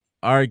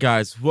All right,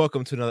 guys,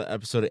 welcome to another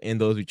episode of In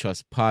Those We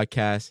Trust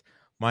podcast.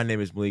 My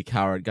name is Malik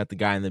Howard. Got the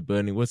guy in the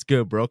building. What's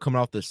good, bro? Coming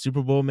off the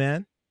Super Bowl,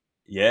 man.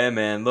 Yeah,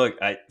 man. Look,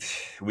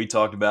 we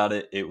talked about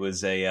it. It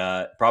was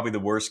a probably the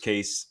worst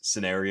case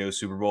scenario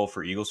Super Bowl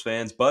for Eagles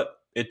fans, but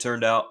it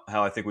turned out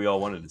how I think we all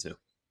wanted it to.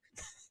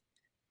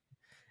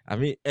 I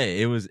mean,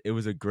 hey, it was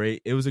a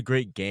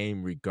great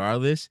game,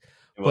 regardless.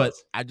 It But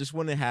was. I just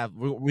want to have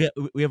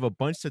we have a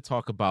bunch to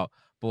talk about.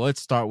 But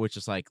let's start with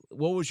just like,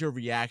 what was your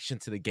reaction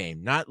to the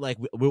game? Not like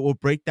we'll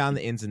break down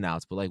the ins and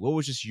outs, but like, what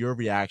was just your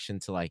reaction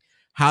to like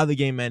how the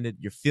game ended,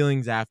 your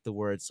feelings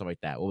afterwards, stuff like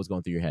that. What was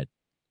going through your head?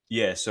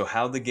 Yeah, so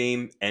how the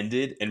game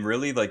ended and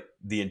really like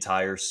the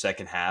entire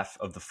second half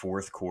of the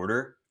fourth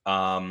quarter.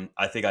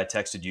 I think I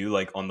texted you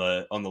like on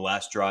the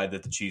last drive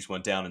that the Chiefs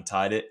went down and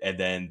tied it, and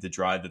then the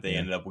drive that they Yeah.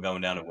 ended up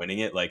going down and winning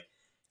it. Like,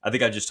 I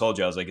think I just told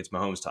you, I was like, it's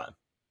Mahomes' time.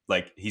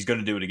 Like, he's going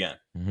to do it again.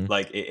 Mm-hmm.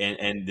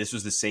 And this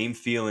was the same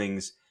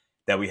feelings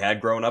that we had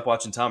growing up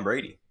watching Tom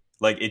Brady.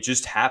 Like, it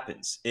just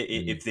happens.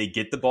 If they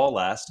get the ball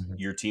last, Mm-hmm.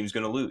 your team's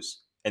going to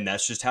lose. And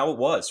that's just how it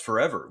was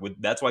forever.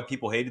 That's why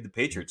people hated the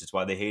Patriots. It's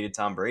why they hated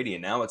Tom Brady.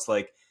 And now it's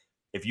like,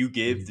 if you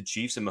give the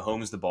Chiefs and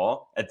Mahomes the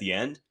ball at the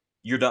end,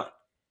 you're done.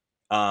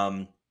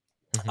 Um,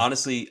 Mm-hmm.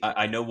 Honestly,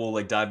 I know we'll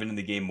like dive into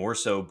the game more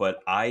so,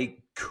 but I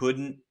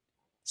couldn't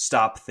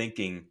stop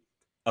thinking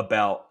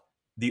about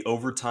the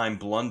overtime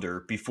blunder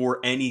before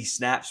any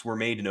snaps were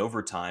made in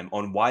overtime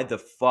on why the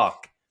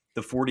fuck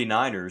the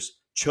 49ers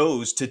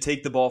chose to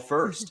take the ball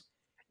first.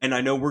 And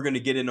I know we're going to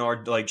get in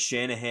our like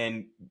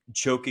Shanahan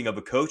choking of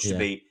a coach Yeah.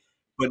 debate,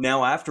 but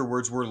now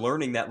afterwards we're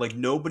learning that like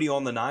nobody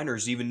on the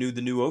Niners even knew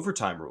the new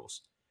overtime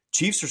rules.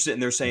 Chiefs are sitting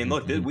there saying, Mm-hmm.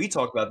 look, Mm-hmm. we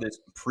talked about this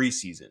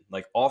preseason,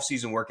 like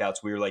off-season workouts.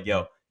 We were like,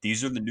 yo,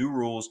 these are the new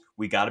rules.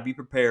 We got to be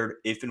prepared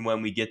if and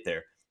when we get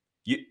there.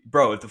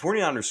 Bro, if the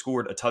 49ers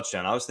scored a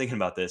touchdown, I was thinking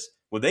about this.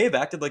 Would they have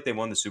acted like they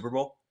won the Super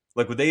Bowl?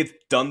 Like, would they have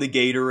done the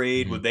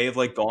Gatorade? Mm-hmm. Would they have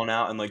like gone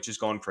out and like just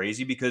gone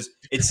crazy? Because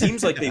it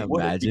seems like they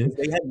would have, Imagine.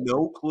 because they had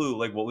no clue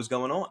like what was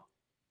going on.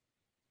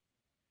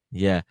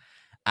 Yeah.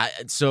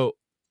 So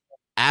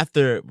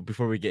after,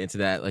 before we get into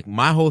that, like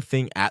my whole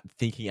thing at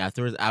thinking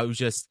afterwards,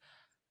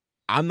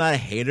 I'm not a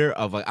hater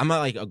of like, I'm not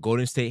like a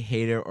Golden State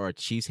hater or a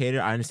Chiefs hater.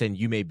 I understand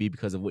you may be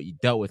because of what you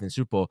dealt with in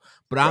Super Bowl,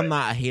 but I'm Right.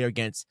 not a hater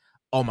against,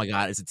 oh my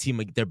God, it's a team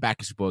like they're back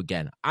in Super Bowl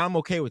again. I'm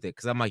okay with it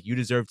because I'm like, you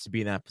deserve to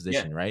be in that Yeah.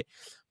 position, right?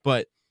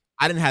 But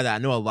I didn't have that. I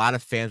know a lot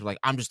of fans were like,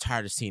 I'm just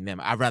tired of seeing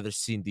them. I'd rather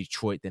see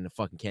Detroit than the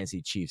fucking Kansas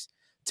City Chiefs.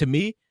 To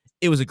me,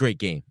 it was a great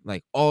game.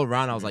 Like all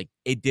around, I was Mhm. like,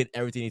 it did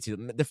everything it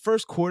needed to. The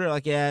first quarter,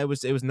 like, yeah, it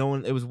was no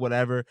one, it was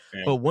whatever.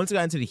 Yeah. But once it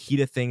got into the heat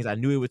of things, I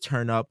knew it would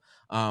turn up.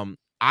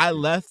 I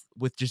left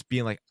with just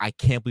being like, I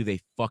can't believe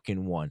they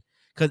fucking won.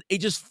 Because it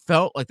just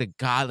felt like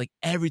like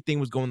everything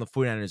was going the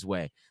 49ers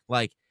way.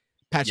 Like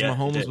Patrick Yeah, it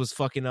Mahomes did. was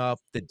fucking up.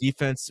 The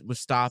defense was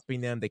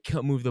stopping them. They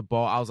couldn't move the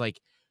ball. I was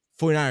like,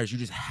 49ers, you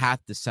just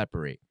have to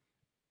separate.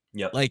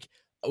 Yep. Like,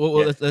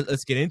 Yeah.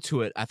 let's get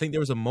into it. I think there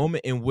was a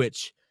moment in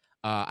which,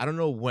 I don't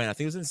know when. I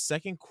think it was in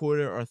second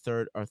quarter or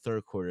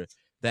third quarter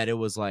that it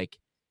was like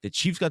the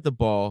Chiefs got the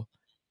ball,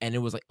 and it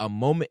was like a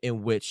moment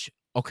in which,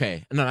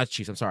 okay, no, not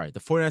Chiefs. I'm sorry, the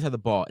 49ers had the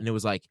ball, and it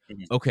was like,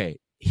 Mhm. okay,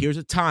 here's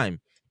a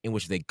time in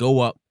which they go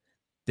up,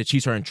 the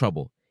Chiefs are in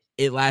trouble.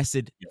 It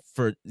lasted Yep.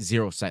 for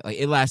 0 seconds. Like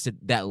it lasted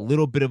that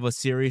little bit of a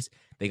series.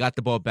 They got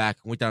the ball back,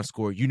 went down,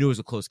 scored. You knew it was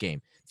a close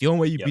game. The only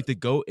way you Yep. beat the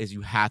GOAT is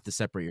you have to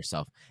separate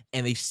yourself.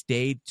 And they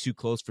stayed too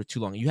close for too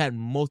long. You had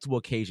multiple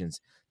occasions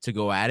to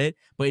go at it,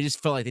 but it just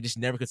felt like they just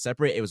never could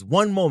separate. It was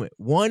one moment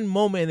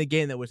in the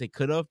game that which they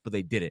could have, but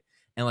they didn't.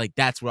 And like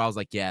that's where I was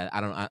like, yeah,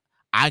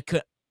 I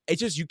could. It's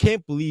just you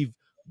can't believe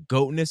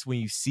goatness when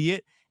you see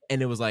it.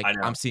 And it was like, I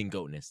know. I'm seeing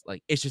goatness.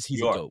 Like it's just he's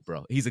You a are. goat,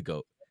 bro. He's a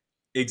goat.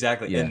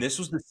 Exactly. Yeah. And this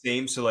was the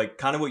same. So, like,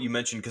 kind of what you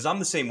mentioned, because I'm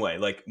the same way.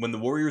 Like, when the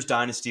Warriors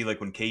dynasty, like,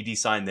 when KD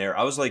signed there,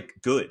 I was like,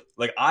 good.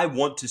 Like, I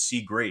want to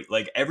see great.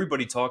 Like,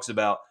 everybody talks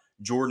about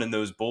Jordan and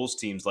those Bulls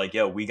teams. Like,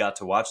 yo, we got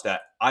to watch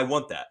that. I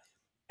want that.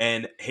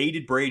 And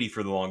hated Brady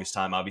for the longest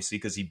time, obviously,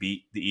 because he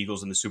beat the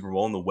Eagles in the Super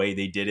Bowl and the way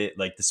they did it,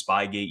 like the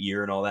Spygate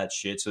year and all that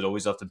shit. So, it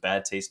always left a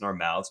bad taste in our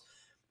mouths.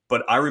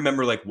 But I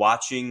remember, like,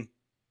 watching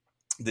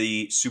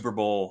the Super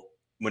Bowl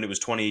when it was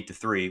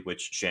 28-3,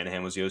 which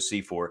Shanahan was the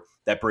OC for,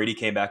 that Brady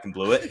came back and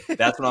blew it.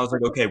 That's when I was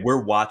like, okay,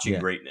 we're watching Yeah.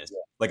 greatness.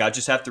 Like, I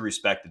just have to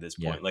respect at this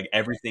Yeah. point. Like,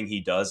 everything he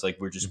does, like,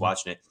 we're just Mhm.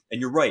 watching it.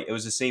 And you're right. It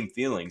was the same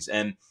feelings.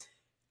 And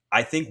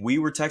I think we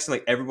were texting,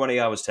 like, everybody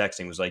I was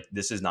texting was like,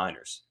 this is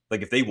Niners.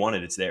 Like, if they won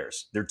it, it's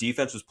theirs. Their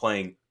defense was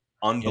playing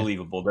Yeah.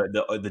 unbelievable.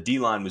 The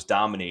D-line was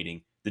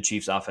dominating the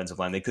Chiefs' offensive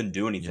line. They couldn't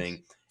do anything.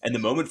 Yes. And the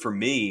moment for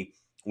me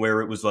where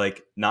it was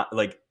like, not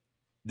like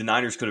the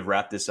Niners could have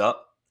wrapped this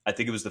up, I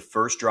think it was the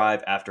first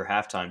drive after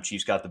halftime.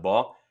 Chiefs got the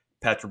ball.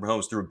 Patrick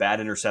Mahomes threw a bad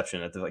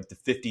interception at the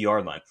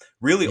 50-yard line.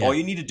 Really, Yeah. all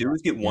you need to do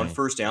is get one Yeah.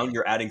 first down.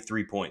 You're adding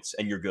 3 points,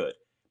 and you're good.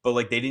 But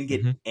like they didn't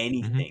get Mhm. Mhm.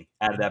 anything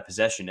out of that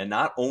possession. And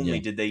not only Yeah.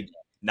 did they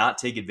not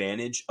take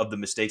advantage of the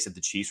mistakes that the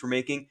Chiefs were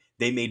making,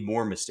 they made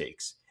more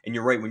mistakes. And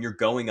you're right, when you're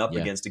going up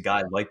Yeah. against a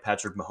guy like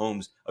Patrick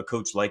Mahomes, a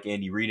coach like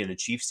Andy Reid, and a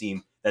Chiefs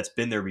team that's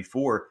been there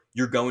before,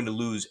 you're going to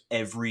lose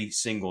every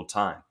single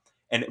time.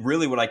 And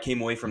really what I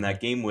came away from that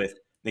game with,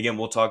 again,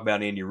 we'll talk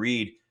about Andy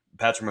Reid.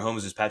 Patrick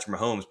Mahomes is Patrick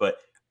Mahomes. But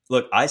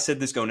look, I said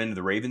this going into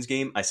the Ravens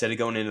game. I said it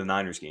going into the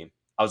Niners game.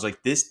 I was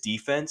like, this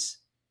defense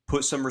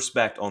put some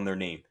respect on their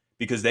name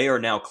because they are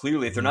now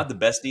clearly, if they're not the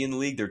best D in the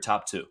league, they're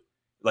top 2.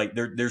 Like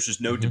there's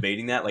just no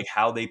debating that. Like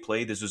how they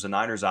played, this was a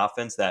Niners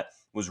offense that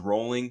was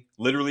rolling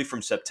literally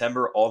from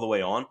September all the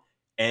way on.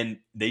 And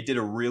they did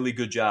a really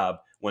good job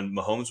when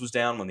Mahomes was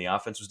down, when the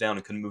offense was down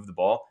and couldn't move the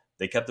ball.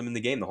 They kept them in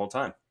the game the whole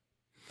time.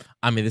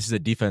 I mean, this is a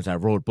defense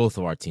that rode both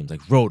of our teams,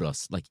 like rode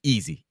us, like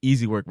easy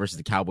work versus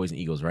the Cowboys and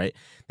Eagles, right?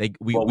 Like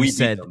we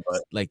said, them,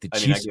 but, like the I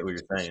Chiefs. Mean, I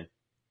get what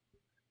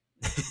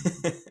you're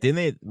saying. Didn't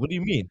they? What do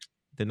you mean?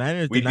 The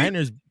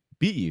Niners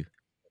beat you.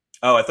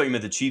 Oh, I thought you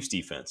meant the Chiefs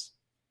defense.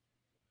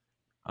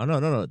 Oh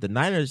no! The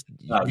Niners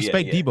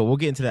respect Debo. We'll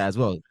get into that as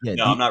well. Yeah,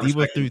 no, I'm not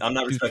respecting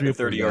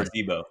 30-yard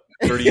Debo.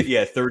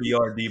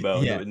 30-yard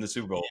Debo in the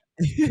Super Bowl.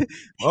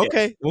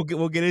 Okay,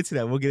 we'll get into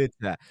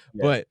that.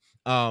 Yeah. But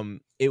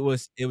it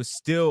was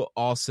still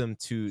awesome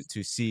to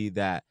see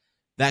that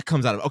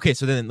comes out of. Okay,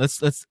 so then let's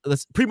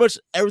pretty much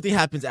everything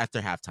happens after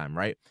halftime,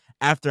 right?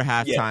 After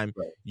halftime,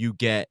 you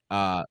get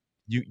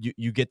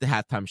you get the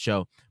halftime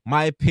show.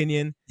 My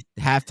opinion,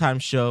 the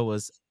halftime show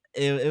was.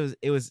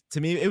 It was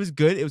to me. It was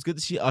good. It was good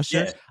to see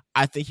Usher. Yeah.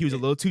 I think he was a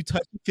little too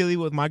touchy feely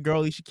with my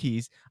girl Alicia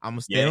Keys. I'm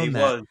gonna stand on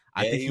that.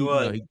 I think he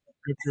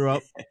gripped her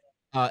up.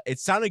 It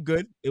sounded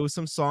good. It was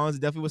some songs. It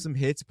definitely was some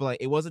hits, but like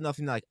it wasn't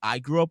nothing that, like I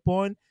grew up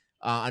on.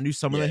 I knew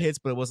some of the hits,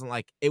 but it wasn't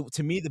like it.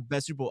 To me, the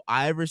best Super Bowl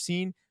I ever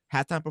seen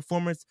halftime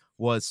performance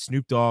was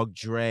Snoop Dogg,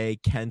 Dre,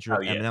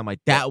 Kendrick, Eminem. Like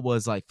that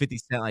was like 50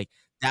 Cent. Like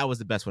that was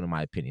the best one in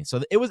my opinion.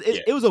 So it was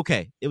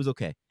okay. It was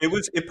okay.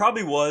 It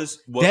probably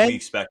was what we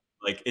expected.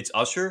 Like, it's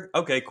Usher?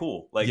 Okay,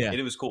 cool. Like,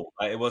 it was cool.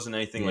 It wasn't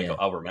anything like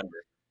I'll remember.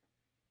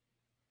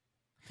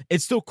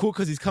 It's still cool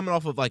because he's coming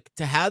off of, like,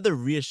 to have the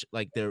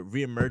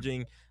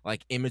reemerging,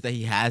 like, image that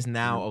he has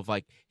now of,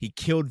 like, he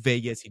killed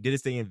Vegas. He did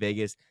his thing in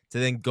Vegas. To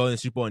then go in the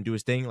Super Bowl and do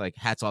his thing, like,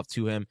 hats off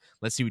to him.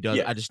 Let's see what he does.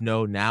 I just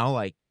know now,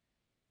 like,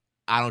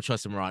 I don't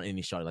trust him around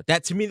any show. Like,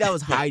 that, to me, that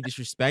was high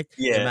disrespect.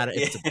 No matter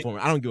if it's a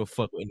performance. I don't give a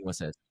fuck what anyone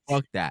says.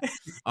 Fuck that.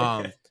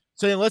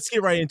 So then let's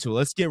get right into it.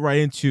 Let's get right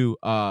into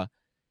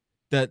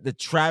the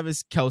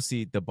Travis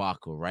Kelce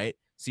debacle, right?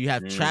 So you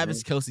have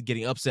Travis Kelce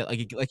getting upset,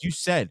 like you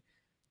said,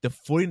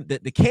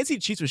 the Kansas City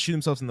Chiefs would shoot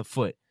themselves in the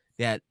foot.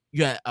 That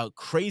you had a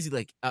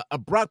crazy a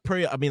Brock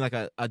Purdy, I mean like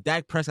a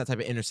Dak Prescott type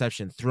of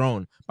interception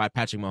thrown by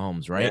Patrick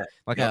Mahomes, right?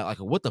 Like a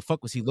what the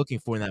fuck was he looking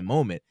for in that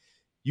moment?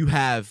 You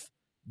have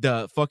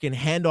the fucking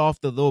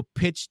handoff, the little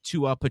pitch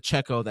to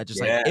Pacheco that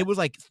just like it was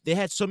like they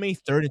had so many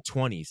 3rd and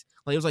 20s.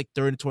 Like it was like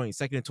 3rd and 20,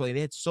 2nd and 20.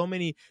 They had so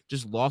many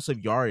just loss of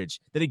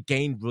yardage that it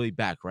gained really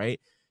back, right?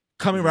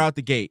 Coming right out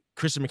the gate,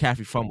 Christian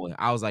McCaffrey fumbling.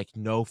 I was like,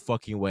 no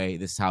fucking way.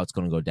 This is how it's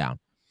going to go down.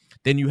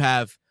 Then you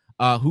have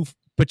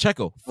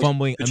Pacheco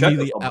fumbling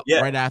immediately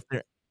right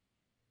after.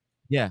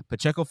 Yeah,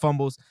 Pacheco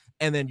fumbles.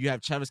 And then you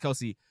have Travis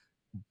Kelce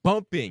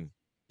bumping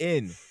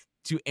in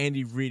to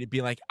Andy Reid and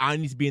being like, I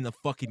need to be in the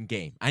fucking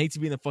game.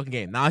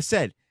 Now, I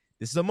said,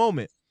 this is a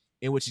moment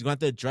in which he's going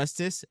to have to address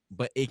this,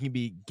 but it can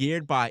be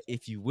geared by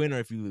if you win or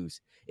if you lose.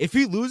 If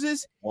he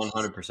loses,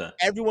 100%.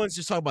 Everyone's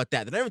just talking about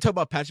that. They don't even talk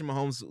about Patrick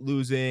Mahomes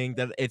losing.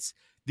 That it's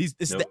these.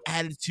 This is the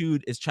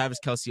attitude is Travis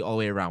Kelce all the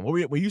way around.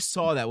 When you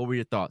saw that, what were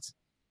your thoughts?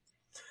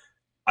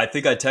 I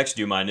think I texted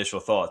you my initial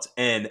thoughts,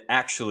 and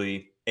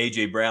actually,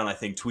 AJ Brown I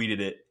think tweeted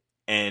it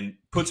and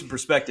put some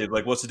perspective.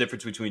 Like, what's the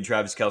difference between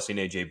Travis Kelce and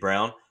AJ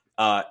Brown?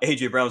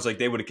 AJ Brown was like,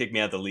 they would have kicked me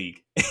out of the league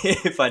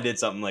if I did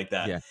something like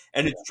that. Yeah.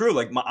 And it's true.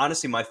 Like,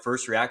 honestly, my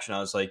first reaction, I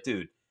was like,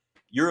 dude,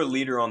 you're a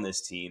leader on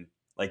this team.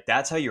 Like,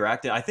 that's how you're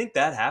acting. I think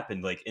that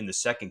happened, like, in the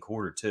second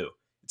quarter, too.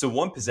 It's a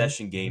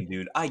one-possession game,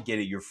 dude. I get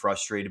it. You're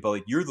frustrated, but,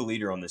 like, you're the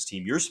leader on this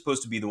team. You're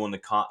supposed to be the one to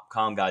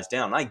calm guys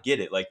down. I get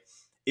it. Like,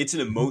 it's an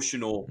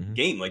emotional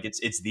game. Like,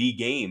 it's the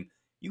game.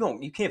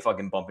 You can't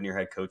fucking bump in your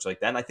head coach like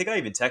that. And I think I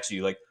even texted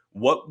you, like,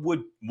 what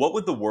would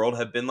the world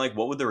have been like?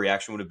 What would the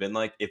reaction would have been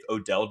like if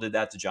Odell did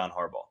that to John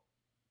Harbaugh?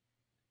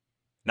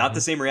 Not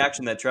the same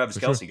reaction that Travis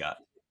Kelce got.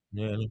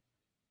 Yeah.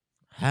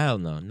 Hell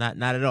no, not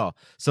at all.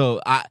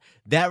 So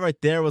that right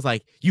there was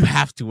like, you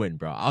have to win,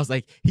 bro. I was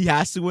like, he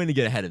has to win to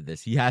get ahead of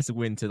this. He has to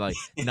win to like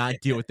not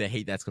deal with the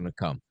hate that's gonna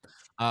come.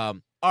 All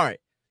right.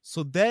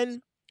 So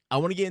then I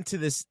want to get into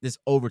this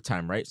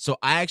overtime, right? So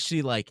I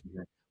actually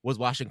was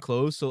watching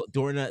close. So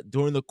during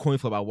the coin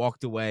flip, I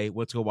walked away,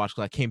 went to go watch.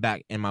 I came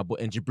back and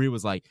Jabri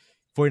was like,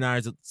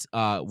 49ers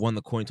won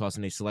the coin toss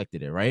and they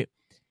selected it, right?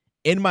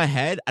 In my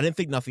head, I didn't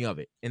think nothing of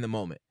it in the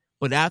moment,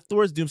 but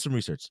afterwards, doing some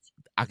research,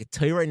 I could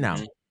tell you right now.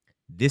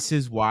 This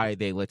is why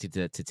they elected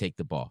to take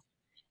the ball.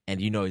 And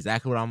you know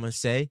exactly what I'm going to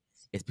say.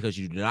 It's because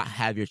you do not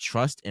have your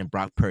trust in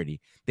Brock Purdy.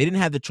 They didn't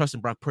have the trust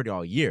in Brock Purdy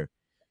all year.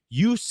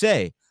 You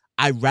say,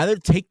 I'd rather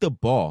take the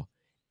ball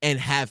and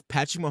have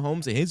Patrick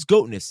Mahomes and his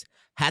goatness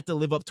have to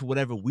live up to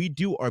whatever we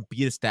do or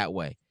beat us that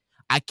way.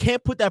 I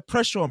can't put that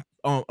pressure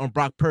on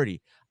Brock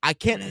Purdy. I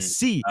can't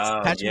see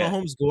Oh, Patrick yeah.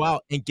 Mahomes go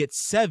out and get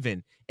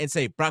 7 and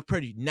say, Brock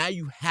Purdy, now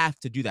you have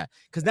to do that.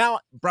 Because now,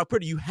 Brock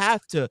Purdy, you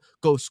have to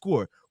go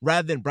score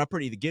rather than Brock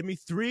Purdy either give me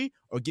 3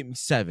 or give me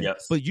 7.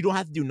 Yes. But you don't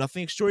have to do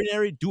nothing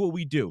extraordinary. Do what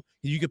we do.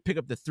 You can pick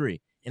up the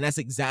 3. And that's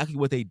exactly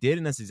what they did.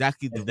 And that's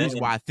exactly the And then, reason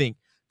why I think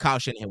Kyle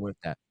Shanahan went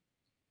with that.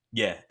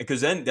 yeah,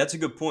 because then that's a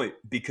good point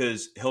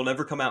because he'll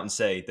never come out and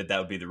say that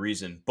would be the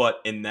reason. But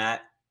in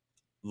that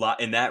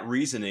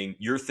reasoning,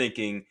 you're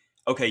thinking,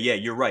 okay, yeah,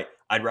 you're right.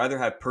 I'd rather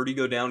have Purdy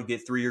go down,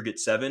 get 3 or get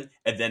 7,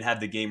 and then have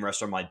the game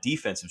rest on my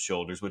defensive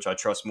shoulders, which I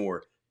trust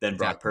more than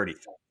Brock Exactly. Purdy.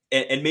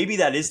 And maybe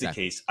that is the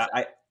Exactly. case.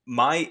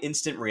 My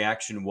instant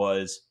reaction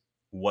was,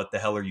 what the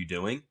hell are you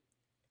doing?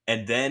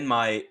 And then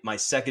my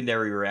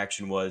secondary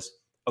reaction was,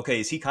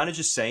 okay, is he kind of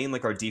just saying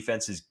like our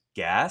defense is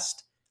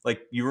gassed?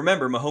 Like, you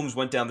remember Mahomes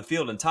went down the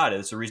field and tied it.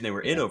 That's the reason they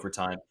were in Yeah.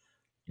 overtime.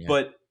 Yeah.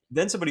 But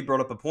then somebody brought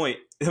up a point.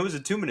 It was a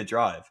 2-minute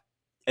drive.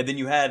 And then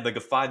you had like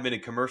a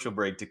 5-minute commercial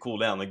break to cool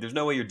down. Like, there's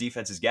no way your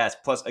defense is gassed.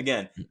 Plus,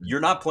 again, you're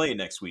not playing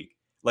next week.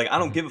 Like, I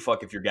don't give a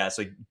fuck if you're gassed.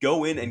 Like,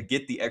 go in and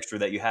get the extra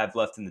that you have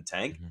left in the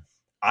tank.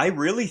 I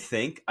really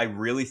think,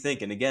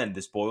 and again,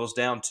 this boils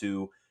down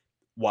to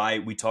why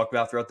we talked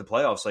about throughout the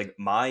playoffs. Like,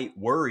 my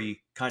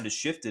worry kind of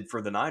shifted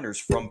for the Niners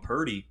from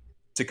Purdy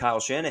to Kyle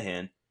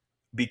Shanahan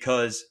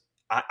because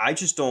I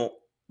just don't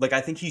like.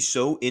 I think he's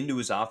so into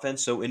his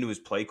offense, so into his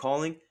play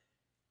calling.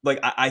 Like,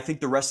 I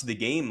think the rest of the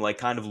game like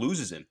kind of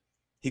loses him.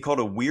 He called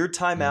a weird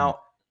timeout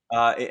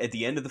at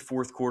the end of the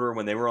fourth quarter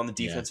when they were on the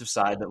defensive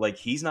side that like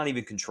he's not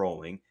even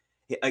controlling.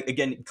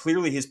 Again,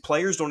 clearly his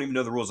players don't even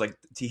know the rules. Like,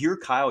 to hear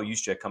Kyle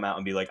Juszczyk come out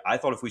and be like, I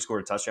thought if we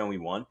scored a touchdown, we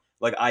won.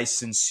 Like, I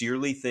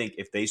sincerely think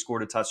if they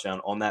scored a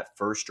touchdown on that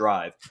first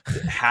drive,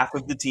 half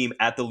of the team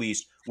at the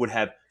least would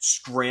have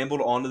scrambled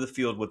onto the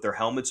field with their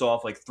helmets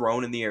off, like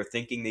thrown in the air,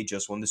 thinking they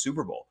just won the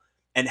Super Bowl.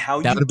 And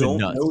how That you would have been don't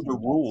nuts. know the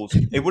rules,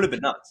 it would have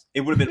been nuts.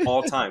 It would have been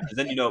all time. Because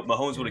then,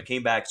 Mahomes would have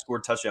came back,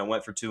 scored a touchdown,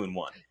 went for 2 and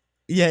 1.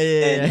 Yeah.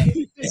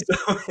 And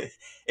so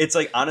it's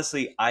like,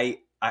 honestly, I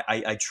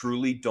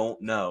truly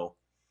don't know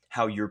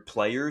how your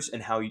players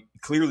and how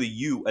clearly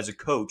you as a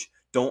coach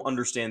don't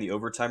understand the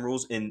overtime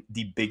rules in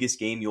the biggest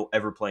game you'll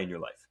ever play in your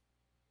life.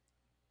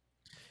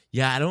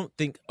 Yeah, I don't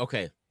think.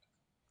 Okay,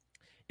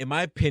 in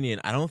my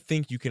opinion, I don't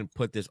think you can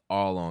put this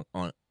all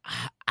on.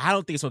 I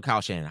don't think it's on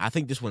Kyle Shanahan. I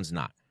think this one's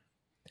not.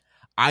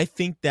 I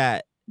think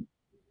that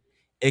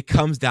it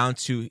comes down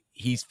to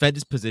he's fed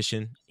this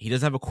position. He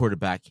doesn't have a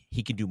quarterback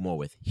he can do more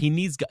with. He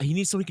needs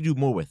someone he can do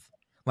more with.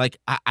 Like,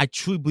 I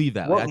truly believe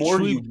that. What like, more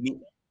do you need?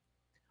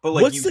 But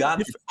like, you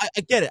got.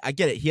 I get it. I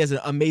get it. He has an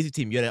amazing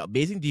team. You had an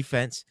amazing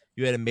defense.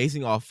 You had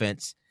amazing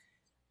offense.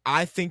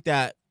 I think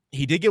that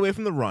he did get away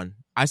from the run.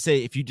 I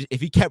say if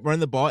he kept running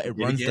the ball, it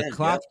runs the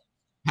clock. Yeah.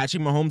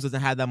 Patrick Mahomes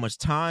doesn't have that much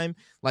time.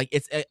 Like,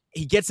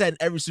 he gets that in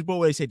every Super Bowl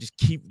where they say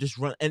just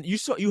run. And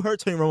you heard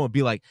Tony Romo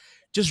be like,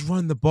 just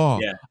run the ball.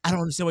 Yeah. I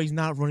don't understand why he's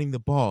not running the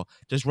ball.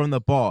 Just run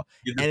the ball.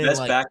 You're the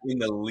best back in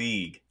the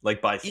league,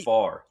 like by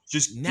far.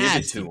 Just give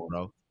it to him,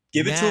 bro.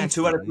 Give it to him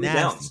 2 out of 3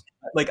 downs.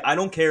 Like, I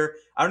don't care.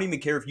 I don't even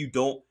care if you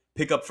don't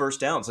pick up first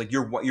downs. Like,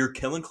 you're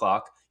killing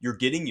clock. You're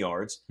getting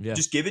yards. Yeah.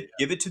 Just give it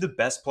to the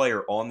best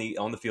player on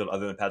the field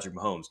other than Patrick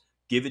Mahomes.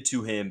 Give it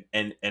to him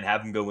and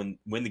have him go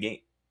win the game.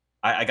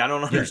 I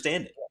don't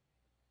understand it.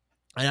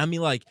 And I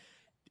mean, like,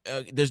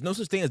 there's no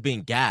such thing as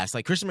being gassed.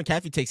 Like, Christian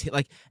McCaffrey takes hit.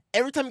 Like,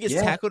 every time he gets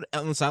tackled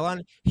on the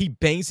sideline, he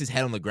bangs his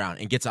head on the ground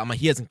and gets out. I'm like,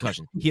 he has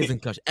concussion. He has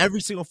concussion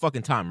every single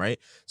fucking time, right?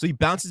 So he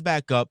bounces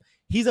back up.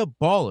 He's a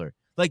baller.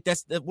 Like,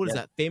 what is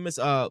that famous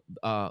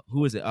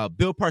who is it?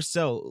 Bill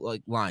Parcells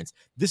like lines.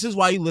 This is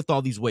why you lift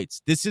all these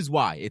weights. This is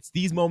why. It's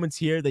these moments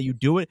here that you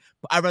do it.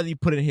 But I'd rather you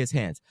put it in his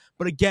hands.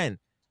 But again,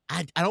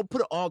 I don't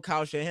put it all on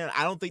Kyle Shanahan.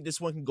 I don't think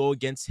this one can go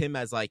against him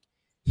as like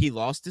he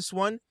lost this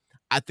one.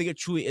 I think it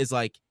truly is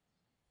like,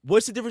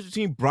 what's the difference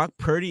between Brock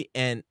Purdy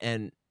and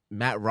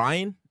Matt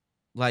Ryan?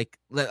 Like,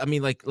 I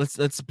mean, like,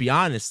 let's be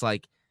honest.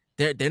 Like,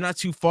 they're not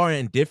too far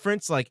in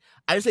difference. Like,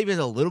 I just think if he has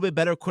a little bit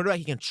better quarterback,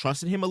 you can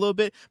trust in him a little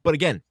bit. But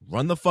again,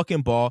 run the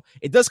fucking ball.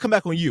 It does come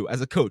back on you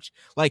as a coach.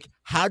 Like,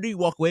 how do you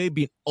walk away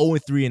being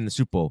 0-3 in the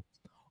Super Bowl?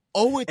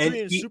 0-3 in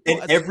the Super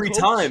Bowl. And every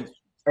time.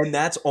 And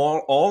that's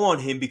all on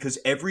him because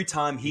every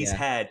time he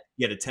had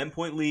a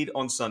 10-point lead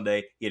on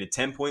Sunday, he had a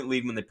 10-point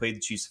lead when they played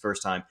the Chiefs the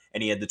first time,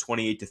 and he had the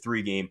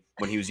 28-3 game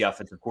when he was the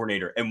offensive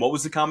coordinator. And what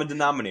was the common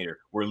denominator?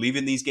 We're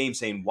leaving these games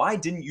saying, why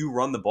didn't you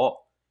run the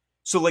ball?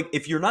 So, like,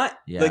 if you're not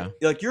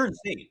like you're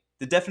insane.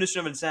 The definition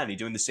of insanity,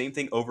 doing the same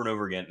thing over and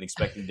over again and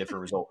expecting a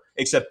different result.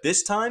 Except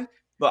this time,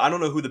 I don't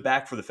know who the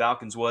back for the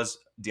Falcons was,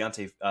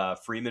 Deontay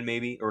Freeman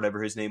maybe, or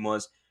whatever his name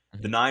was.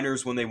 The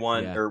Niners, when they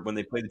won or when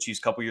they played the Chiefs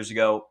a couple years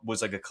ago,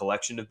 was like a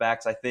collection of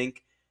backs, I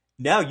think.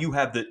 Now you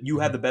have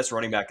the best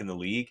running back in the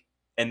league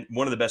and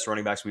one of the best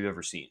running backs we've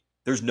ever seen.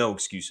 There's no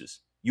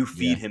excuses. You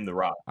feed him the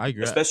rock. I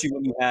agree. Especially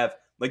when you have,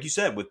 like you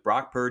said, with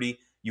Brock Purdy,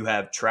 you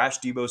have trash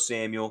Deebo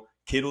Samuel,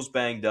 Kittle's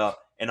banged up,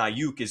 and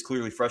Ayuk is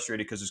clearly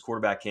frustrated because his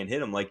quarterback can't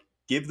hit him. Like,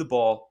 give the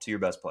ball to your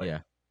best player. Yeah.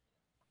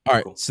 All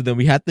right, cool. So then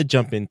we have to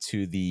jump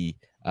into the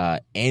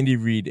Andy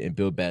Reid and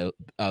Bill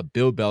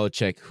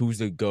Belichick. Who's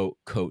the GOAT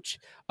coach?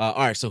 All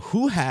right, so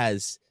who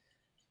has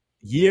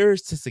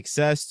years to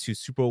success to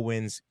Super Bowl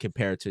wins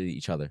compared to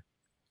each other?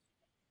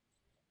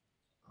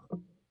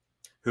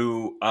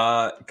 Who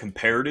Yeah,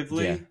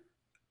 comparatively?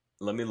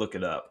 Let me look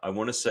it up. I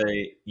want to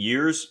say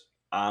years.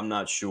 I'm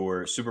not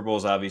sure. Super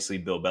Bowl's obviously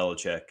Bill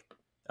Belichick.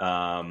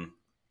 Let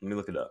me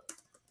look it up.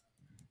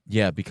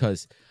 yeah,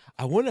 because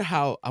I wonder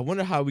how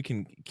we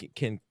can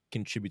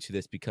contribute to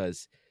this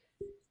because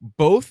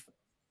both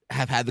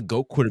have had the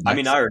GOAT I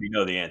mean, quarterbacks. I already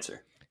know the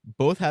answer.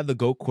 Both have the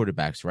GOAT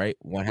quarterbacks, right?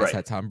 One has Right.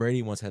 had Tom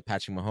Brady, one's had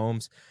Patrick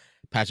Mahomes.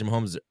 Patrick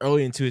Mahomes is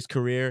early into his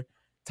career.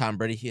 Tom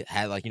Brady he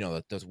had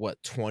those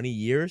 20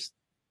 years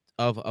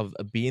of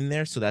being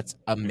there. So that's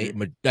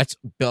Mhm. that's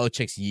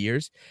Belichick's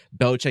years.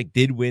 Belichick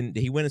did win.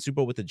 Did he win a Super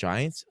Bowl with the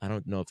Giants? I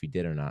don't know if he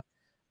did or not.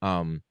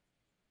 Um,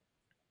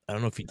 I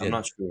don't know if he I'm did.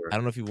 not sure. I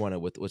don't know if he won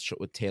it with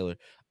Taylor.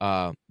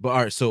 But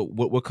all right. So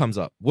what comes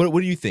up? What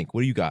do you think?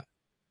 What do you got?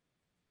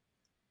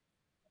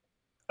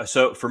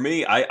 So for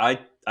me, I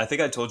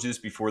think I told you this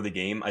before the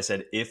game. I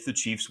said if the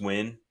Chiefs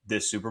win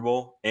this Super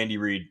Bowl, Andy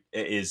Reid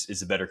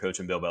is a better coach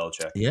than Bill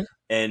Belichick. Yeah.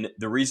 And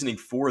the reasoning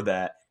for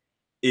that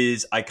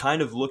is I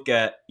kind of look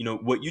at,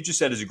 what you just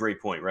said is a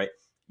great point, right?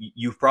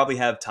 You probably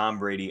have Tom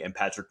Brady and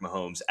Patrick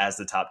Mahomes as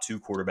the top two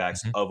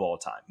quarterbacks Mhm. of all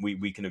time.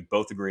 We can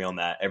both agree on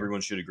that.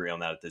 Everyone should agree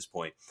on that at this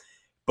point.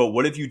 But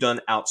what have you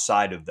done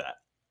outside of that?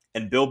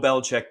 And Bill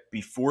Belichick,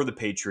 before the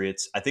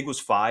Patriots, I think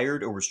was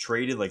fired or was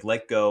traded, like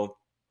let go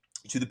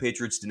to the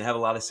Patriots, didn't have a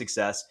lot of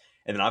success.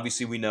 And then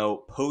obviously we know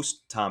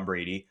post Tom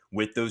Brady,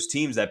 with those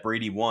teams that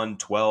Brady won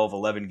 12,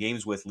 11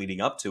 games with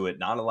leading up to it,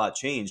 not a lot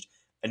changed.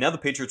 And now the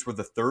Patriots were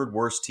the third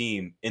worst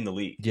team in the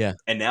league. Yeah.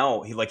 And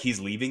now he's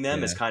leaving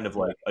them as Yeah. kind of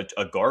like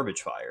a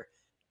garbage fire.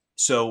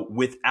 So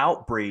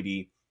without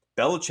Brady,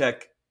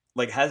 Belichick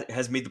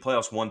has made the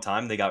playoffs one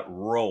time. They got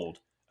rolled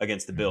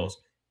against the Hmm.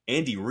 Bills.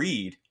 Andy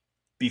Reid,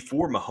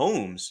 before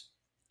Mahomes,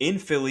 in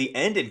Philly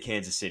and in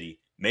Kansas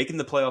City, making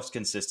the playoffs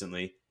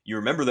consistently. You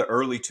remember the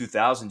early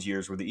 2000s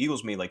years where the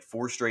Eagles made like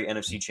four straight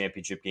NFC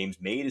championship games,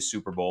 made a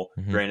Super Bowl.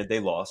 Hmm. Granted, they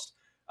lost.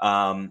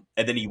 And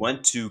then he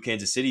went to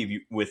Kansas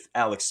City with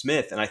Alex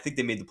Smith, and I think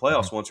they made the Hmm.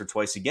 playoffs once or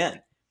twice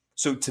again.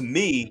 So to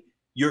me,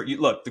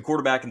 look, the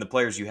quarterback and the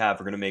players you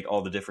have are going to make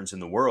all the difference in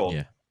the world.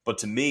 Yeah. But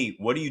to me,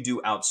 what do you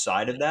do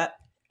outside of that?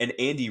 And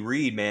Andy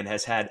Reid, man,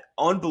 has had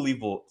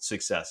unbelievable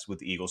success with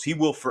the Eagles. He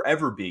will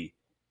forever be,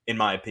 in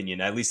my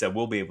opinion, at least I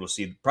will be able to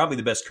see, probably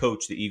the best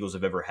coach the Eagles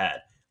have ever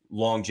had.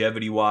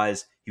 Longevity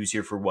wise, he was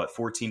here for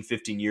 14,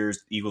 15 years.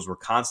 The Eagles were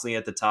constantly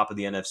at the top of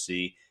the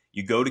NFC.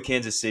 You go to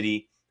Kansas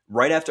City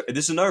right after,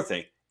 this is another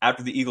thing.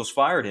 After the Eagles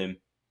fired him,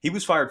 he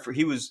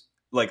was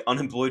like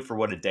unemployed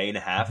for a day and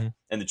a half, Hmm.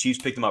 and the Chiefs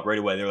picked him up right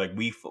away. They're like,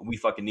 we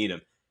fucking need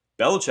him.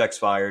 Belichick's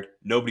fired.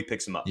 Nobody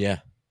picks him up. Yeah.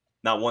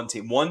 Not one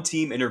team. One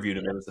team interviewed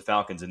him. It was the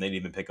Falcons, and they didn't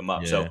even pick him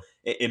up. So,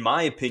 Yeah. in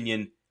my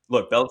opinion,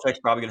 look, Belichick's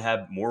probably going to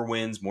have more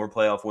wins, more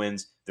playoff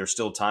wins. There's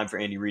still time for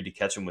Andy Reid to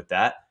catch him with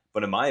that.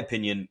 But in my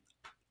opinion,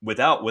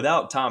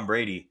 without Tom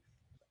Brady,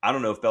 I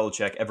don't know if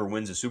Belichick ever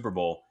wins a Super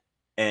Bowl.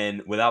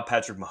 And without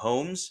Patrick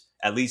Mahomes,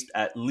 at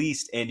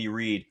least Andy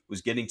Reid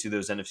was getting to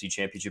those NFC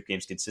Championship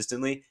games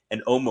consistently,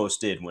 and almost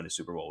did win a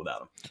Super Bowl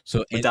without him.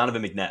 So With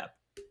Donovan McNabb.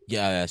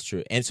 yeah, that's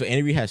true. And so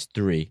Andy Reid has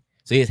three.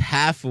 So he has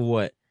half of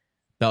what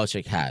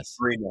Belichick has.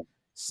 3-0.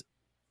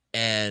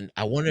 And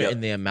I wonder in Yep.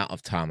 the amount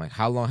of time, like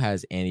how long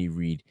has Andy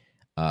Reid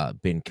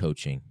been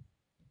coaching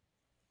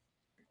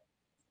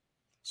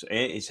So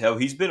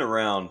he's been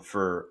around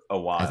for a as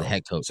a while.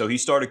 head coach? So he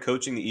started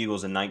coaching the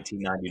Eagles in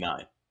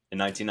 1999. In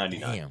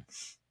 1999, Damn.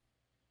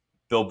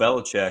 Bill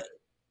Belichick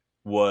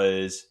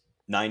was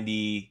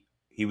 90.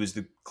 He was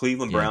the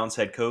Cleveland Yeah. Browns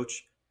head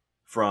coach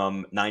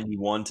from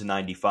 91 to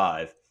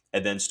 95,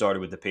 and then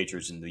started with the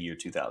Patriots in the year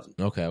 2000.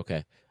 Okay.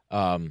 Okay.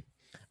 Um,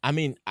 I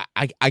mean,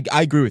 I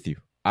agree with you.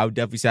 I would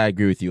definitely say I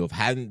agree with you of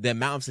having the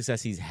amount of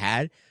success he's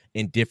had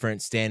in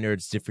different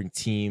standards, different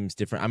teams,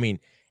 different. I mean,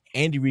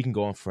 Andy Reid can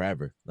go on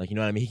forever. Like you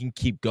know what I mean. He can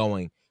keep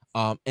going.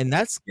 And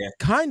that's Yeah.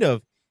 kind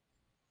of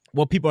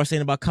what people are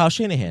saying about Kyle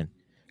Shanahan.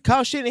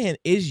 Kyle Shanahan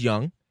is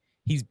young.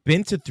 He's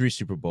been to 3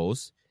 Super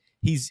Bowls.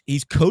 He's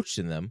coached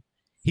in them.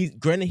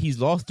 He's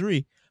lost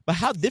 3. But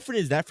how different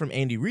is that from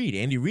Andy Reid?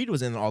 Andy Reid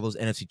was in all those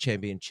NFC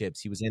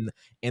championships. He was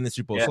in the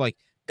Super Bowl. Yeah. So like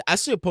I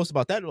see a post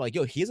about that. They're like,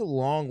 yo, he has a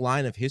long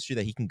line of history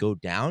that he can go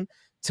down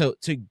to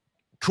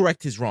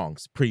correct his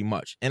wrongs, pretty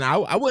much. And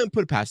I wouldn't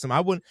put it past him. I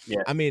wouldn't.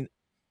 Yeah. I mean,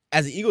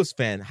 as an Eagles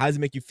fan, how does it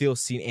make you feel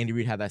seeing Andy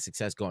Reid have that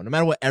success going? No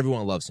matter what,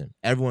 everyone loves him.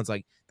 Everyone's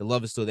like, the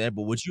love is still there.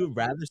 But would you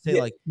rather say,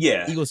 Yeah. like,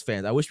 Yeah. Eagles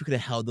fans, I wish we could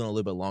have held on a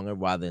little bit longer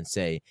rather than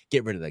say,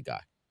 get rid of that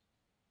guy?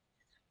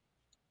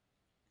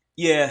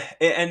 Yeah,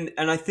 and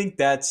I think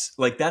that's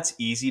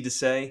easy to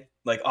say.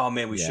 Like, oh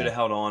man, we should Yeah. have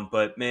held on.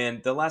 But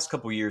man, the last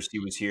couple years he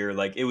was here,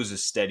 like it was a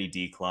steady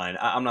decline.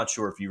 I'm not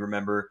sure if you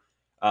remember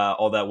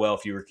all that well,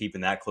 if you were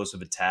keeping that close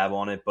of a tab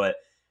on it, but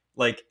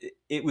like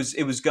it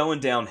was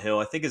going downhill.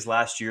 I think his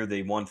last year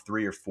they won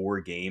 3 or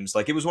 4 games.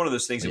 Like it was one of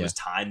those things. It Yeah. was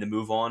time to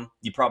move on.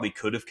 You probably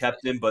could have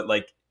kept him, but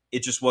like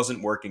it just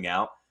wasn't working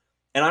out.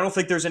 And I don't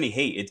think there's any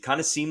hate. It kind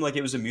of seemed like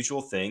it was a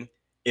mutual thing.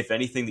 If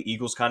anything, the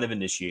Eagles kind of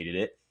initiated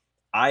it.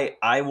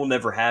 I will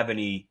never have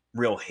any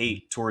real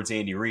hate towards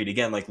Andy Reid.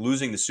 Again, like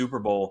losing the Super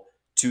Bowl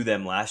to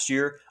them last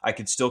year, I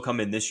could still come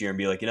in this year and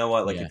be like, you know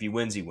what? Like Yeah, if he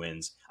wins, he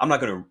wins. I'm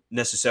not going to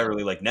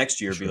necessarily like next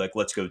for year be sure. like,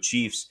 let's go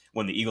Chiefs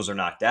when the Eagles are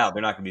knocked out.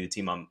 They're not going to be the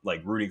team I'm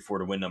like rooting for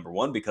to win number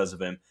one because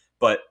of him.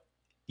 But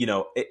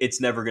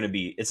it's never going to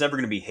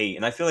be hate.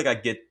 And I feel like I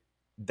get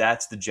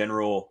that's the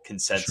general For sure.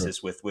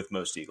 consensus with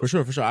most For Eagles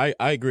sure, for fans. sure.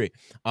 I agree.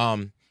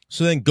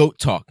 So then GOAT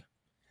talk.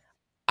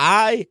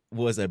 I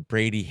was a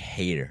Brady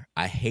hater.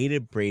 I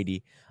hated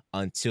Brady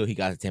until he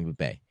got to Tampa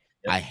Bay.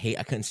 Yep.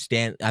 I couldn't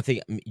stand. I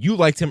think you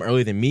liked him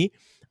earlier than me,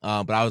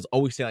 but I was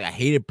always saying like I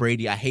hated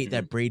Brady. I hate Mm-hmm.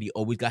 that Brady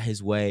always got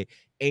his way.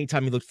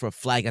 Anytime he looked for a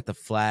flag, got the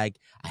flag.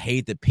 I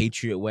hate the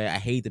Patriot way. I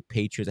hate the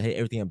Patriots. I hate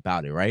everything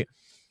about it. Right?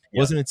 Yep.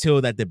 Wasn't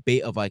until that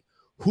debate of like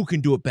who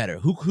can do it better?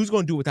 Who's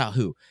going to do it without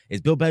who?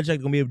 Is Bill Belichick going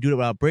to be able to do it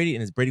without Brady,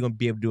 and is Brady going to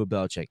be able to do it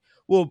without Belichick?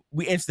 Well,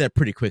 we answered that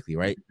pretty quickly,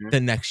 right? Mm-hmm. The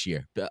next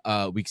year,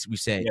 we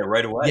say, Yeah,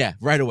 right away. yeah,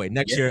 right away.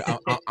 Next Yeah. year,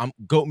 I'm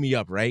goat me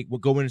up, right? We'll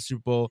go win the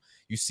Super Bowl.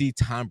 You see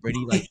Tom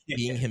Brady like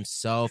being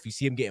himself. You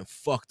see him getting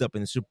fucked up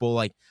in the Super Bowl.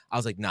 Like I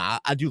was like, nah,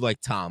 I do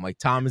like Tom. Like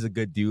Tom is a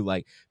good dude.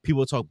 Like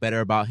people talk better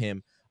about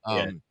him.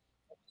 Yeah.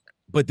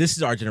 But this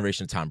is our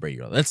generation of Tom Brady.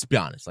 Let's be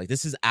honest. Like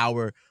this is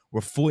we're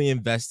fully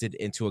invested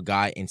into a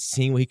guy and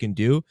seeing what he can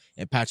do.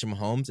 And Patrick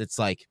Mahomes, it's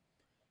like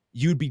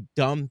you'd be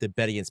dumb to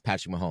bet against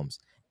Patrick Mahomes.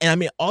 And I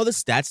mean, all the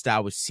stats that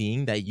I was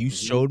seeing that you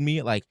Mm-hmm. showed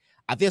me, like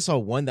I think I saw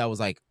one that was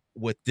like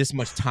with this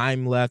much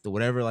time left or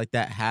whatever, like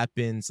that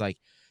happens. Like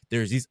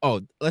there's these.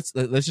 Oh, let's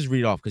just read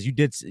it off because you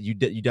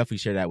definitely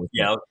shared that with me.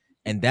 Yeah.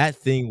 And that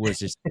thing was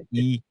just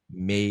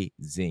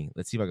amazing.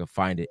 Let's see if I can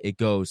find it. It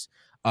goes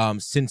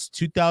since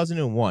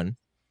 2001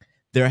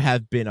 there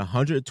have been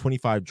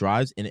 125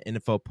 drives in the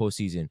NFL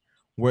postseason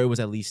where it was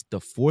at least the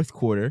fourth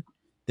quarter.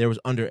 There was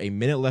under a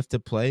minute left to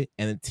play,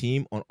 and the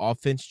team on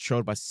offense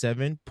trailed by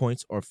 7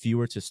 points or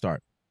fewer to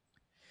start.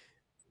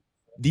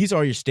 These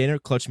are your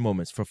standard clutch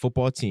moments for a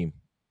football team.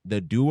 The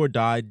do or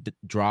die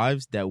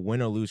drives that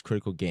win or lose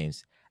critical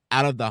games.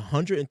 Out of the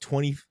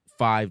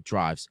 125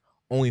 drives,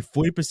 only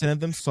 40% of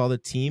them saw the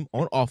team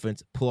on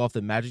offense pull off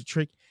the magic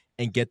trick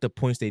and get the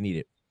points they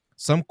needed.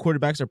 Some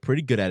quarterbacks are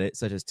pretty good at it,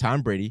 such as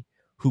Tom Brady,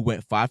 who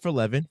went 5 for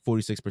 11,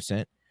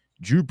 46%.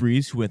 Drew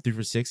Brees, who went 3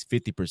 for 6,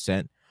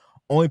 50%.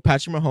 Only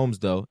Patrick Mahomes,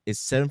 though, is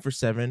 7 for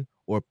 7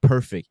 or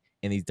perfect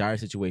in these dire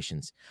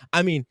situations.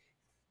 I mean,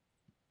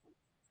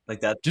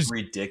 Like that's just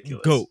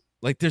ridiculous. go.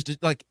 Like there's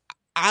just like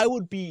I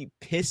would be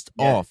pissed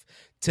off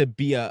to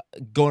be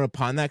going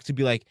upon that to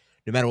be like,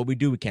 no matter what we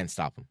do, we can't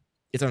stop him.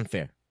 It's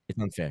unfair. It's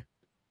unfair.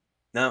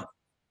 No,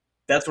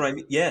 that's what I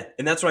mean. Yeah,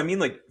 and that's what I mean.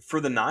 Like for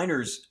the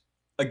Niners,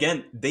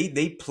 again,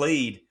 they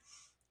played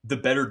the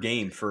better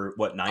game for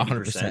what 90%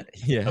 100%.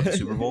 Yeah. of the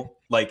Super Bowl.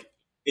 Like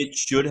it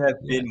should have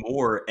been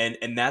more, and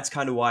that's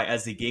kind of why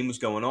as the game was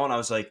going on, I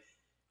was like,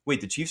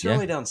 wait, the Chiefs are Yeah.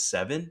 only down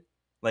 7.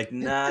 Like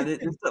nah,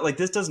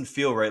 this doesn't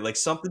feel right. Like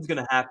something's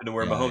gonna happen to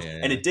where Mahomes,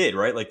 and it did,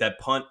 right? Like that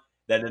punt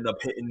that ended up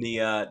hitting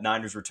the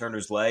Niners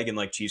returner's leg, and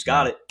like Chiefs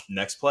got it.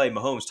 Next play,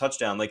 Mahomes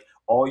touchdown. Like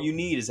all you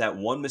need is that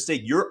one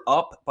mistake. You're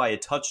up by a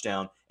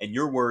touchdown, and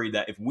you're worried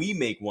that if we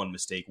make one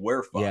mistake,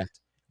 we're fucked. Yeah.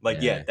 Like,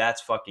 yeah,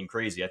 that's fucking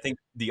crazy. I think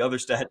the other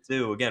stat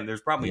too, again,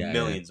 there's probably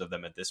millions of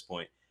them at this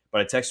point.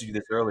 But I texted you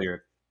this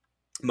earlier.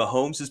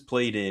 Mahomes has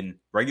played in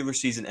regular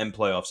season and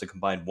playoffs a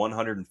combined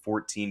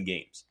 114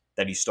 games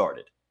that he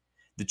started.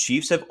 The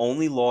Chiefs have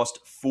only lost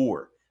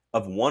 4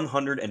 of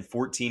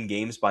 114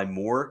 games by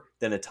more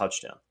than a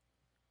touchdown.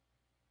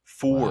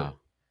 4. Wow.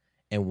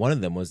 And one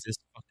of them was this.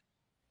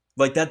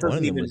 Like that One of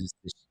doesn't them even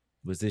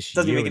was this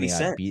doesn't year make when any they got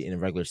sense. beat in the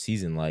regular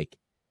season. Like,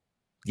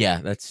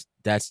 yeah,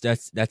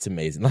 that's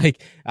amazing.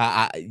 Like,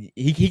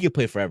 he could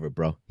play forever,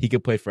 bro. He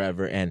could play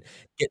forever, and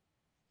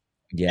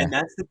yeah, And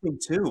that's the thing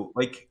too.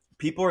 Like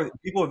people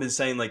have been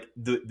saying like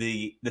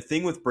the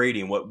thing with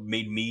Brady and what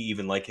made me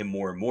even like him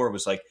more and more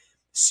was like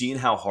seeing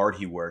how hard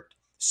he worked,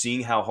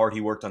 seeing how hard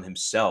he worked on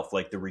himself,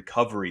 like the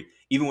recovery.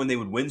 Even when they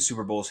would win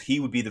Super Bowls, he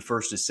would be the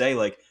first to say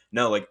like,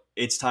 "No, like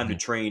it's time to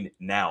train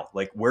now.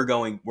 Like we're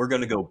going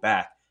to go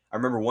back." I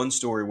remember one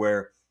story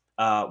where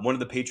one of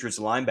the Patriots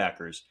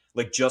linebackers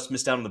like just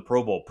missed out on the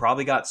Pro Bowl,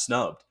 probably got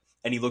snubbed,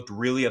 and he looked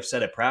really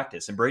upset at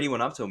practice. And Brady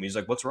went up to him. He's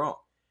like, "What's wrong?"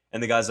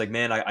 And the guy's like,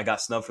 "Man, I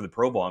got snubbed for the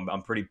Pro Bowl.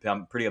 I'm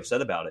pretty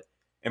upset about it."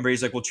 And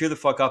Brady's like, "Well, cheer the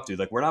fuck up, dude.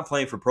 Like, we're not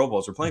playing for Pro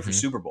Bowls. We're playing for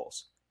Super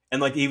Bowls."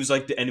 And like he was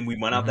like, and we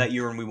went out that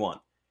year and we won.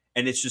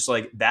 And it's just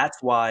like that's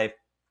why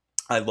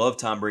I love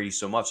Tom Brady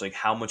so much. Like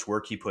how much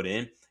work he put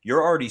in.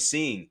 You're already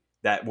seeing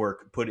that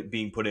work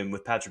being put in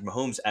with Patrick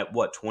Mahomes at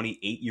what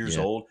 28 years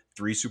old,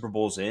 3 Super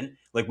Bowls in.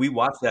 Like we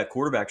watched that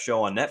quarterback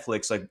show on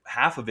Netflix. Like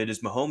half of it is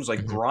Mahomes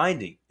like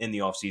grinding in the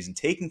offseason,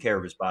 taking care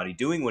of his body,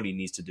 doing what he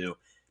needs to do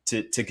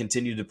to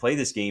continue to play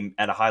this game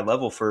at a high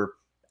level for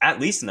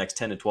at least the next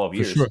 10 to 12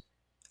 years. sure.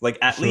 Like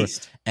at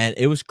least. And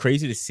it was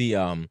crazy to see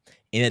in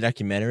a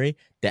documentary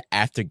that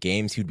after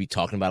games he would be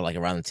talking about it, like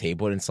around the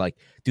table, and it's like,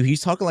 dude, he's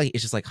talking like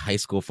it's just like high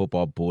school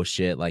football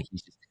bullshit. Like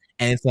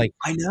And it's like,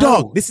 I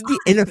dog, know. this is the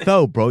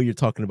NFL, bro. You're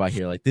talking about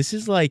here. Like, this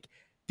is like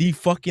the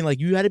fucking, like,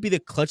 you had to be the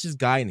clutchest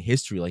guy in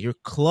history. Like, you're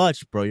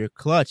clutch, bro. You're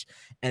clutch.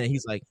 And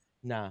he's like,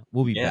 nah,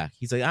 we'll be Yeah. back.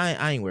 He's like,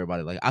 I ain't worried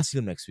about it. Like, I'll see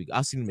them next week.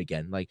 I'll see them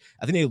again. Like,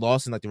 I think they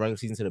lost in like the regular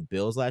season to the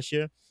Bills last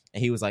year.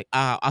 And he was like,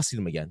 I'll see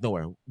them again. Don't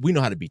worry. We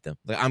know how to beat them.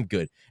 Like, I'm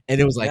good.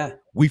 And it was like, Yeah.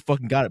 we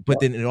fucking got it. But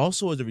then it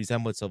also was a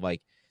resemblance of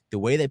like the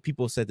way that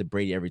people said to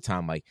Brady every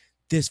time, like,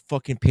 this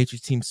fucking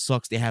Patriots team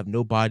sucks. They have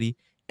nobody.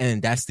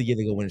 And that's the year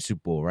they go win a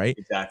Super Bowl, right?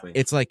 Exactly.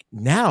 It's like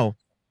now,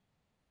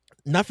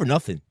 not for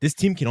nothing, this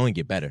team can only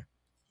get better.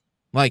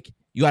 Like,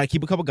 you got to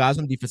keep a couple guys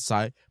on the defense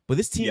side, but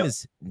this team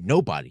is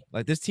nobody.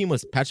 Like, this team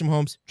was Patrick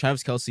Mahomes,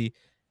 Travis Kelce.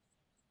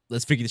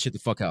 Let's figure this shit the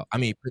fuck out. I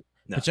mean,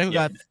 Pacheco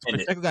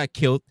got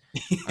killed.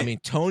 I mean,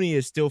 Tony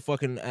is still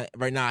fucking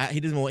right now. He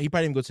doesn't want. He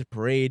probably didn't go to the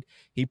parade.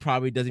 He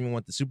probably doesn't even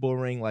want the Super Bowl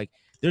ring. Like,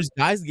 there's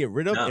guys to get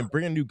rid of and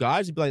bring in new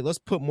guys. You'd be like, let's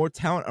put more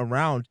talent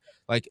around,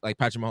 like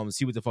Patrick Mahomes, and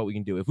see what the fuck we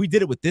can do. If we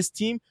did it with this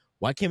team,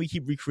 why can't we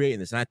keep recreating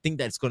this? And I think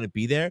that's going to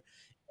be there.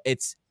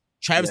 It's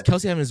Travis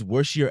Kelce having his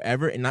worst year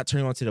ever and not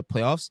turning on to the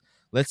playoffs.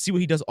 Let's see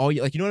what he does all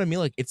year. Like, you know what I mean?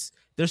 Like,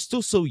 they're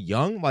still so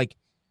young. Like,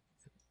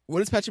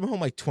 what is Patrick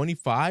Mahomes, like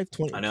 25,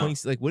 20, 20,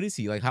 like, what is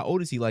he? Like, how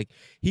old is he? Like,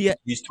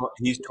 he's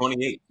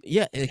 28.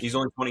 Yeah. He's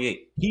only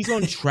 28. He's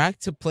on track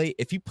to play.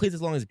 If he plays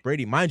as long as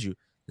Brady, mind you,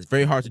 it's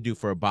very hard to do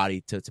for a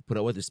body to put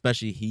up with,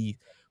 especially he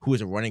who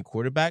is a running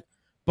quarterback.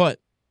 But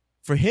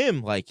for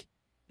him, like,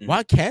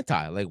 why can't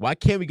I? Like, why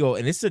can't we go?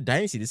 And this is a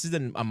dynasty. This is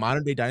a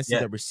modern day dynasty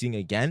that we're seeing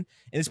again,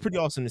 and it's pretty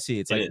awesome to see.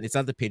 It's like it's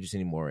not the Patriots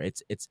anymore.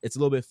 It's a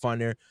little bit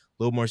funner, a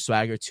little more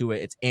swagger to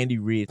it. It's Andy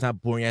Reid. It's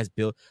not boring ass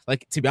Bill.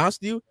 Like, to be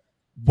honest with you,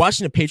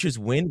 watching the Patriots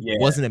win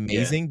wasn't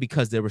amazing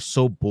because they were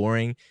so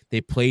boring.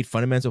 They played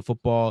fundamental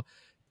football.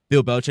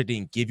 Bill Belichick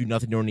didn't give you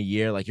nothing during the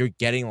year. Like, you're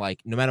getting,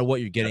 like, no matter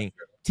what, you're getting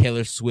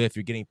Taylor Swift,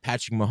 you're getting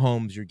Patrick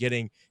Mahomes, you're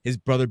getting his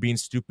brother being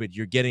stupid,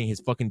 you're getting his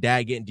fucking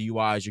dad getting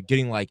DUIs, you're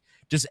getting, like,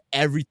 just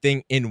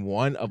everything in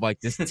one of, like,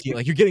 this team.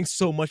 Like, you're getting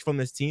so much from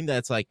this team that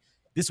it's like,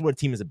 this is what a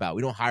team is about.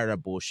 We don't hire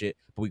that bullshit,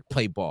 but we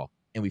play ball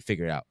and we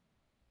figure it out.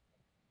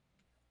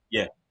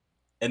 Yeah.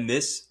 And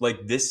this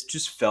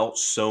just felt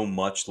so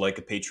much like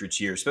a Patriots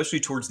year, especially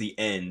towards the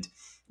end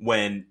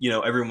when,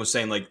 everyone was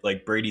saying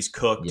like Brady's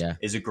cooked. Yeah.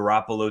 Is it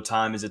Garoppolo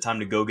time? Is it time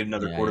to go get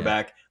another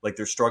quarterback? Yeah. Like,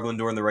 they're struggling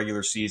during the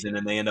regular season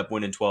and they end up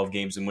winning 12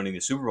 games and winning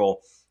the Super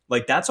Bowl.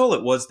 Like, that's all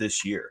it was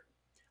this year.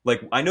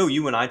 Like, I know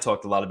you and I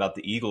talked a lot about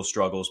the Eagles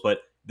struggles,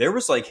 but there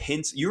was like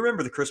hints. You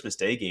remember the Christmas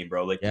Day game,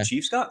 bro? Like, the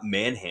Chiefs got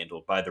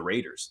manhandled by the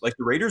Raiders. Like,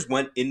 the Raiders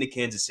went into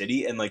Kansas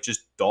City and like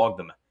just dogged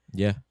them.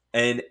 Yeah.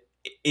 And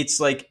it's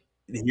like,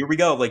 here we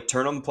go, like,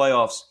 turn on the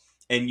playoffs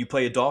and you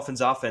play a Dolphins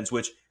offense,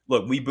 which,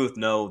 look, we both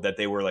know that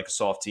they were like a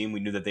soft team.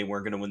 We knew that they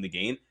weren't going to win the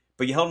game,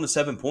 but you held them to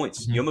 7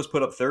 points. You almost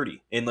put up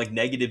 30 in like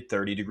negative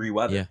 30-degree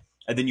weather. Yeah.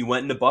 And then you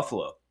went into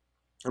Buffalo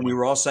and we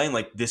were all saying,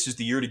 like, this is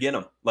the year to get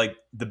them. Like,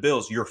 the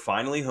Bills, you're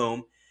finally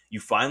home. You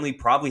finally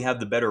probably have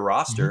the better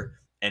roster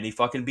and he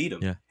fucking beat them.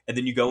 Yeah. And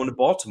then you go into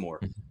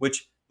Baltimore,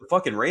 which the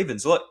fucking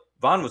Ravens, look,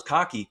 Von was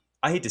cocky.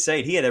 I hate to say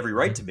it. He had every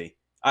right to be.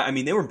 I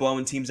mean, they were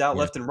blowing teams out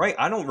left and right.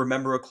 I don't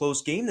remember a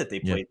close game that they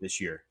played this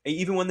year.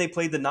 Even when they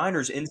played the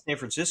Niners in San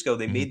Francisco,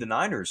 they made the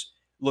Niners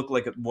look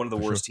like one of the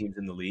worst teams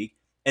in the league.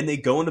 And they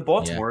go into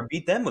Baltimore and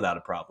beat them without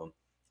a problem.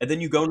 And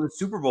then you go into the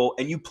Super Bowl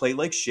and you play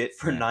like shit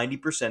for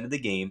 90% of the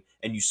game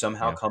and you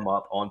somehow come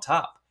up on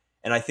top.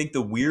 And I think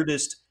the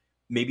weirdest,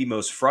 maybe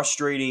most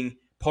frustrating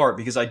part,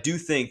 because I do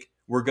think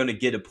we're going to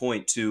get a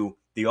point to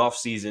the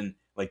offseason,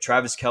 like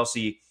Travis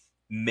Kelce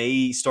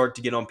may start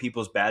to get on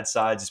people's bad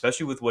sides,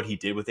 especially with what he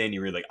did with Andy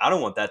Reid. Like, I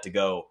don't want that to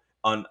go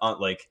on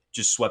like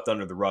just swept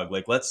under the rug.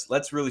 Like,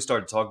 let's really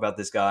start to talk about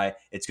this guy.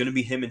 It's going to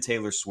be him and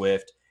Taylor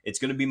Swift. It's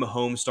going to be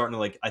Mahomes starting to,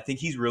 like, I think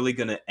he's really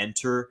going to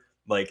enter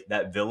like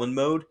that villain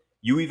mode.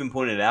 You even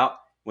pointed out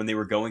when they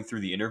were going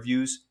through the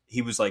interviews,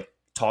 he was like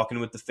talking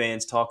with the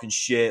fans, talking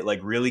shit, like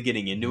really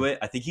getting into it.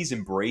 I think he's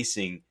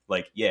embracing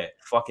like,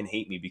 fucking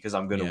hate me because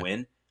I'm going to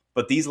win.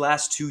 But these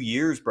last 2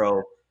 years,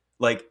 bro,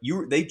 like,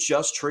 they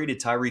just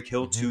traded Tyreek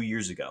Hill 2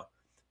 years ago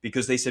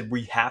because they said,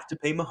 we have to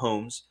pay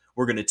Mahomes.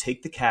 We're going to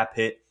take the cap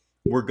hit.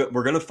 We're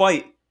going to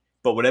fight,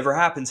 but whatever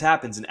happens,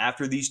 happens. And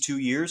after these 2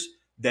 years,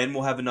 then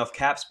we'll have enough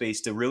cap space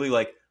to really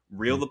like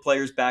reel the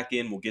players back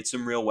in. We'll get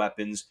some real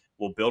weapons.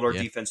 We'll build our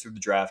defense through the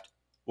draft.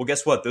 Well,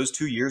 guess what? Those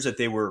 2 years that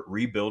they were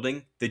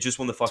rebuilding, they just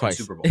won the fucking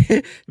Super Bowl.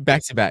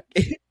 Back to back.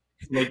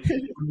 Like, what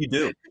do you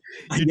do?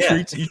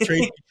 You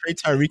trade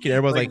Tyreek and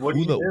everyone's like what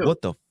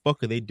the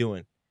fuck are they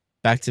doing?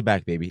 Back to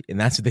back, baby. And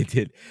that's what they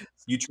did.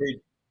 You trade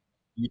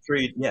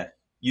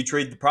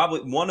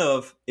probably one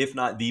of, if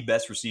not the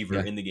best receiver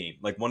in the game,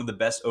 like one of the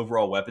best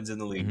overall weapons in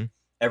the league.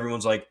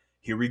 Everyone's like,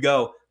 here we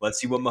go. Let's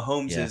see what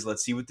Mahomes is.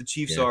 Let's see what the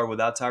Chiefs are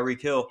without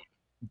Tyreek Hill.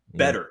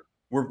 Better.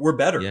 We're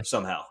better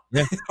somehow.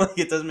 Yeah. Like,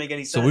 it doesn't make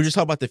any sense. So we're just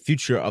talking about the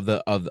future of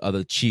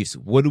the Chiefs.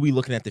 What are we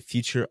looking at the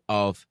future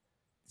of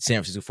San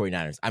Francisco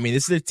 49ers? I mean,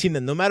 this is a team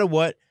that no matter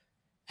what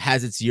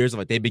has its years of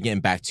like they've been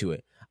getting back to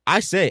it. I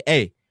say,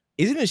 hey,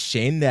 isn't it a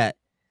shame that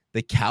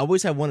the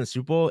Cowboys have won a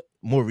Super Bowl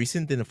more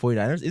recent than the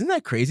 49ers. Isn't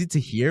that crazy to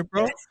hear,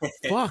 bro?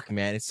 Fuck,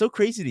 man. It's so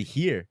crazy to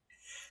hear.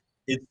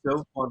 It's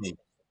so funny.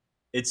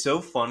 It's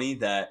so funny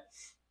that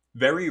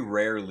very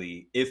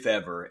rarely, if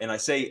ever, and I'll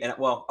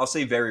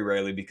say very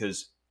rarely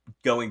because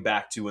going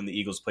back to when the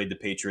Eagles played the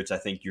Patriots, I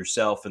think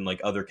yourself and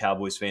like other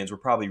Cowboys fans were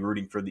probably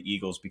rooting for the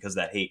Eagles because of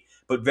that hate.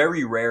 But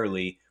very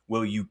rarely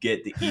will you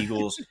get the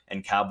Eagles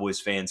and Cowboys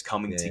fans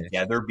coming Yeah.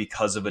 together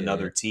because of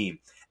another Yeah. team.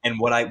 And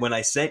when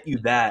I sent you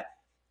that,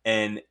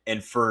 and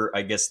for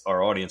I guess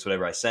our audience,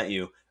 whatever I sent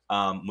you,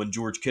 when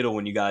George Kittle,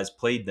 when you guys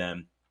played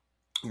them,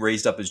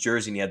 raised up his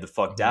jersey and he had the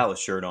fuck Mhm. Dallas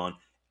shirt on,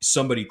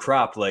 somebody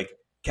cropped like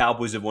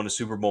Cowboys have won a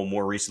Super Bowl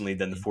more recently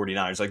than the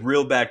 49ers. Like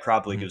real bad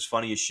crop, like it was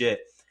funny as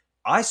shit.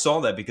 I saw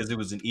that because it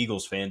was an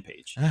Eagles fan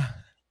page.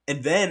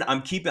 And then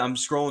I'm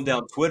scrolling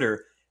down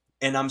Twitter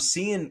and I'm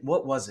seeing,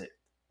 what was it?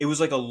 It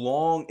was like a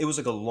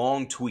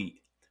long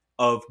tweet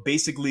of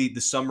basically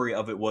the summary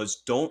of it was,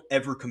 don't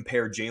ever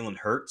compare Jalen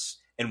Hurts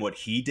and what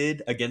he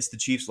did against the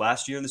Chiefs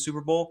last year in the Super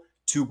Bowl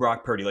to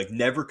Brock Purdy. Like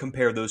never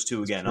compare those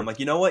two again. I'm like,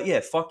 you know what? Yeah,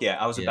 fuck yeah.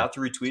 I was Yeah. about to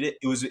retweet it.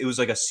 It was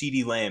like a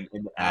CD Lamb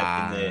in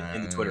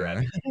the Twitter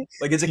ad.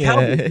 Like it's a Yeah.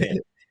 Cowboys fan.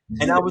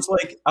 And I was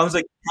like,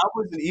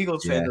 Cowboys and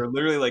Eagles fans Yeah. are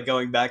literally like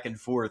going back and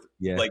forth,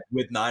 Yeah. like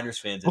with Niners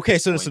fans. At Okay,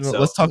 this so point.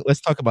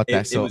 let's talk about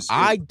that. It So was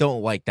I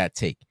don't like that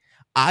take.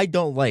 I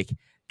don't like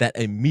that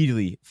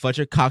immediately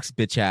Fletcher Cox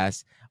bitch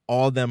ass.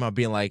 All of them are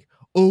being like,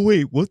 oh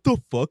wait, what the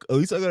fuck? At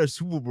least I got a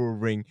Super Bowl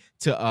ring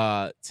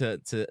to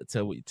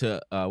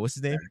what's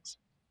his name?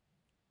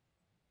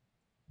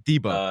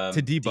 Debo.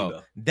 To Debo.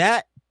 Debo.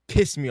 That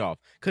pissed me off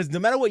because no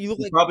matter what you look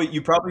like,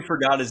 You probably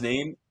forgot his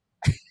name.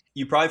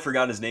 You probably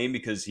forgot his name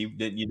because you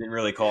didn't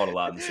really call it a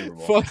lot in the Super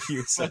Bowl. fuck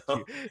you, So,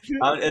 fuck you.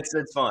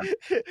 it's fun.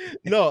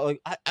 No,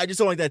 like I just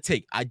don't like that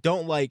take. I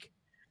don't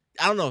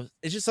know.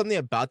 It's just something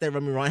about that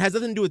run me wrong. It has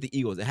nothing to do with the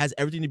Eagles. It has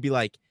everything to be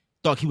like,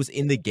 dog, he was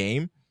in the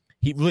game.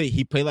 He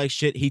played like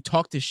shit. He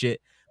talked to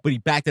shit, but he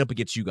backed it up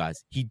against you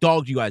guys. He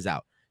dogged you guys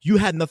out. You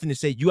had nothing to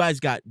say. You guys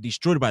got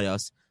destroyed by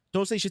us.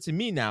 Don't say shit to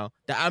me now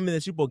that I'm in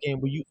the Super Bowl game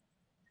where you.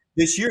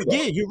 This year, though.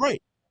 Yeah, you're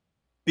right.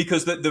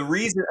 Because the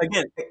reason,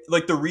 again,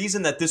 like the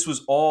reason that this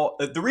was all,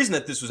 the reason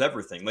that this was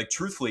everything, like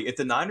truthfully, if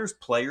the Niners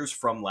players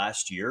from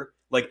last year,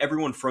 like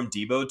everyone from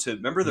Debo to,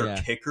 remember their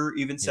kicker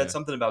even said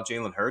something about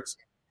Jalen Hurts.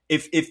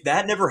 If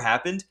that never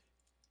happened,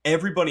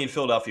 everybody in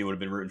Philadelphia would have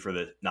been rooting for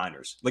the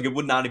Niners. Like it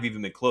would not have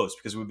even been close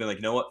because we've been like,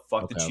 you know what?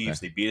 Fuck the Chiefs.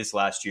 They beat us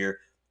last year.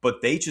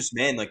 But they just,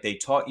 man, like they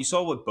taught, you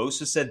saw what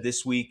Bosa said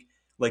this week.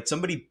 Like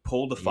somebody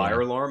pulled a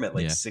fire alarm at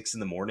like 6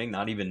 a.m,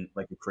 not even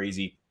like a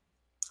crazy.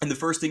 And the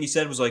first thing he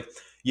said was like,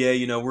 yeah,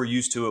 you know, we're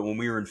used to it. When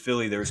we were in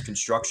Philly, there was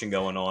construction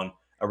going on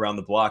around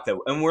the block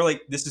and we're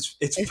like, it's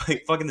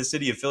like fucking the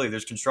city of Philly.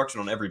 There's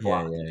construction on every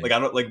block. Like, I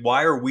don't like,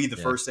 why are we the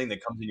first thing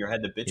that comes in your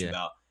head to bitch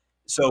about?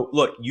 So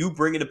look, you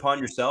bring it upon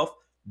yourself.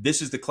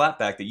 This is the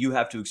clapback that you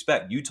have to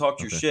expect. You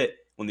talked your shit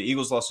when the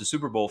Eagles lost the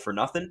Super Bowl for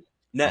nothing.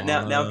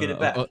 Now get it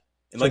back. And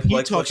so like,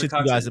 he talked shit to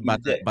you guys said,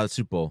 about the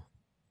Super Bowl.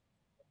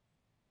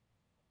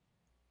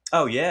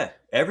 Oh yeah,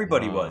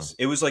 everybody was.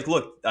 It was like,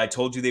 look, I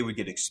told you they would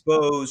get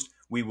exposed.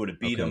 We would have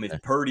beat them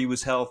if Purdy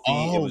was healthy.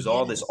 It was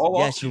all this. All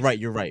yes, you're right.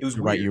 You're right. It was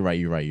you're right.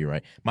 You're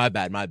right. My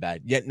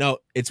bad. Yeah, no,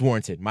 it's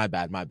warranted. My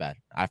bad.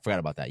 I forgot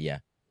about that. Yeah.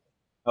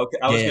 Okay,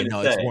 I was going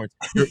to say. It's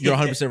warranted. You're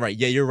 100% right.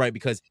 Yeah, you're right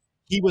because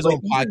he was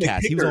on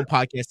podcast. He was on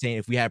podcast saying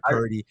if we had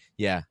Purdy,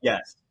 yes,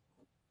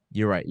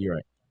 you're right.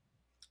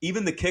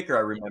 Even the kicker,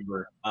 I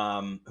remember,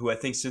 who I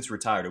think since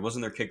retired, it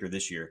wasn't their kicker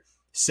this year,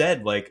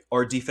 said like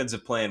our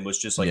defensive plan was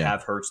just like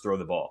have Hurts throw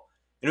the ball.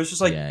 And it was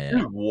just like,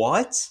 dude,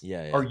 what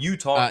are you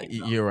talking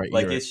about? You're right.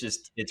 Like,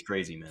 it's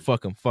crazy, man.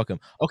 Fuck him.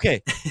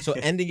 Okay, so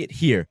ending it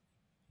here.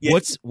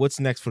 What's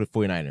next for the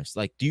 49ers?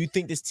 Like, do you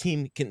think this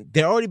team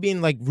they're already being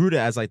like rooted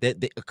as like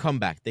a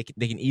comeback. They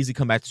can easily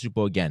come back to Super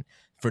Bowl again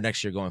for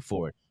next year going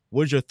forward.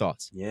 What's your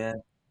thoughts? Yeah.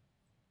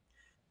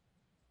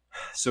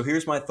 So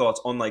here's my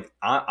thoughts on like,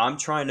 I'm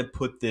trying to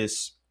put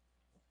this,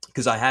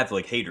 because I have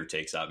like hater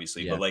takes,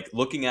 obviously, but like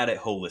looking at it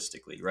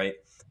holistically, right?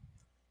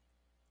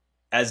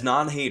 As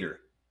non-hater,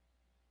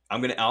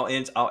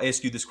 I'll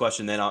ask you this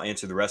question, then I'll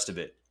answer the rest of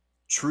it.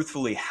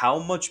 Truthfully, how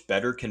much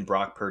better can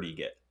Brock Purdy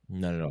get?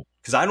 No.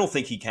 Because I don't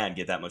think he can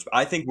get that much.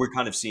 I think we're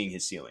kind of seeing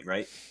his ceiling,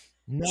 right?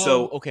 No.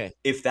 So okay,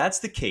 if that's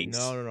the case,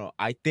 no.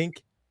 I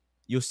think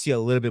you'll see a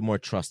little bit more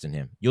trust in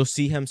him. You'll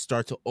see him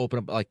start to open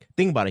up. Like,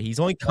 think about it. He's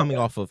only coming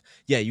off of,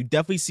 you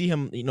definitely see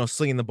him,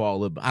 slinging the ball a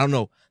little bit. I don't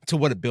know to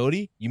what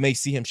ability. You may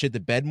see him shit the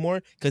bed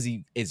more because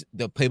the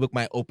playbook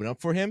might open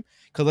up for him.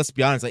 Because let's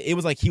be honest, like it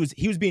was like he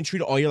was being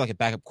treated all year like a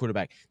backup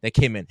quarterback that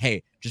came in.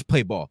 Hey, just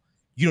play ball.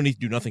 You don't need to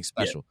do nothing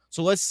special.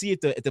 So let's see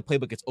if the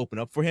playbook gets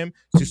opened up for him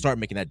to start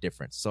making that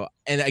difference. So,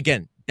 and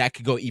again, that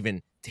could go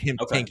even to him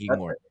tanking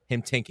more.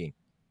 Him tanking.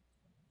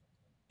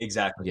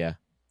 Exactly. Yeah.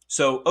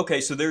 So,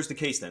 okay, so there's the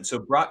case then. So,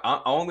 Brock,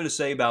 all I'm going to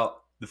say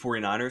about the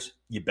 49ers,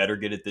 you better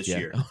get it this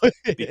year.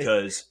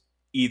 Because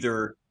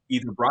either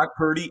Brock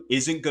Purdy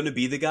isn't going to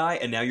be the guy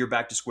and now you're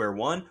back to square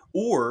one,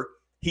 or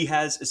he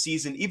has a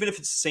season, even if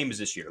it's the same as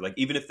this year, like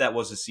even if that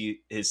was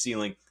his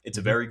ceiling, it's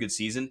a very good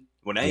season.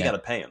 Well, now you Yeah. got to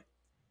pay him.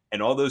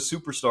 And all those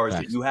superstars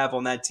that Facts. you have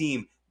on that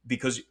team,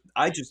 because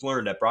I just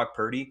learned that Brock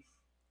Purdy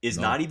is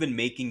No. not even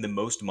making the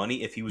most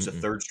money if he was a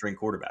Mm-mm. third string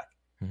quarterback.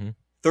 Mm-hmm.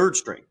 Third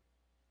string.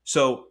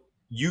 So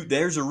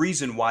there's a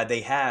reason why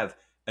they have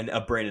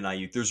a Brandon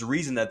Ayuk. There's a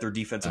reason that their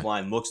defensive Facts.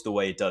 line looks the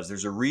way it does.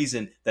 There's a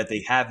reason that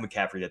they have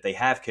McCaffrey, that they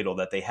have Kittle,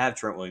 that they have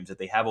Trent Williams, that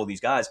they have all these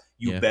guys.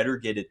 You Yeah. better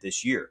get it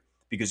this year,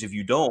 because if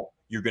you don't,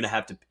 you're going to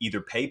have to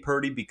either pay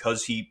Purdy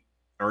because he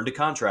earned a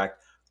contract,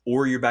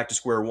 or you're back to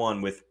square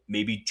one with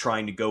maybe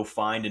trying to go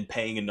find and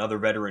paying another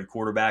veteran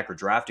quarterback or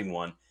drafting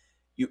one.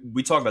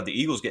 We talk about the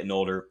Eagles getting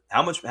older.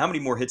 How many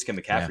more hits can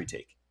McCaffrey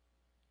take?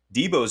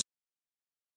 Debo's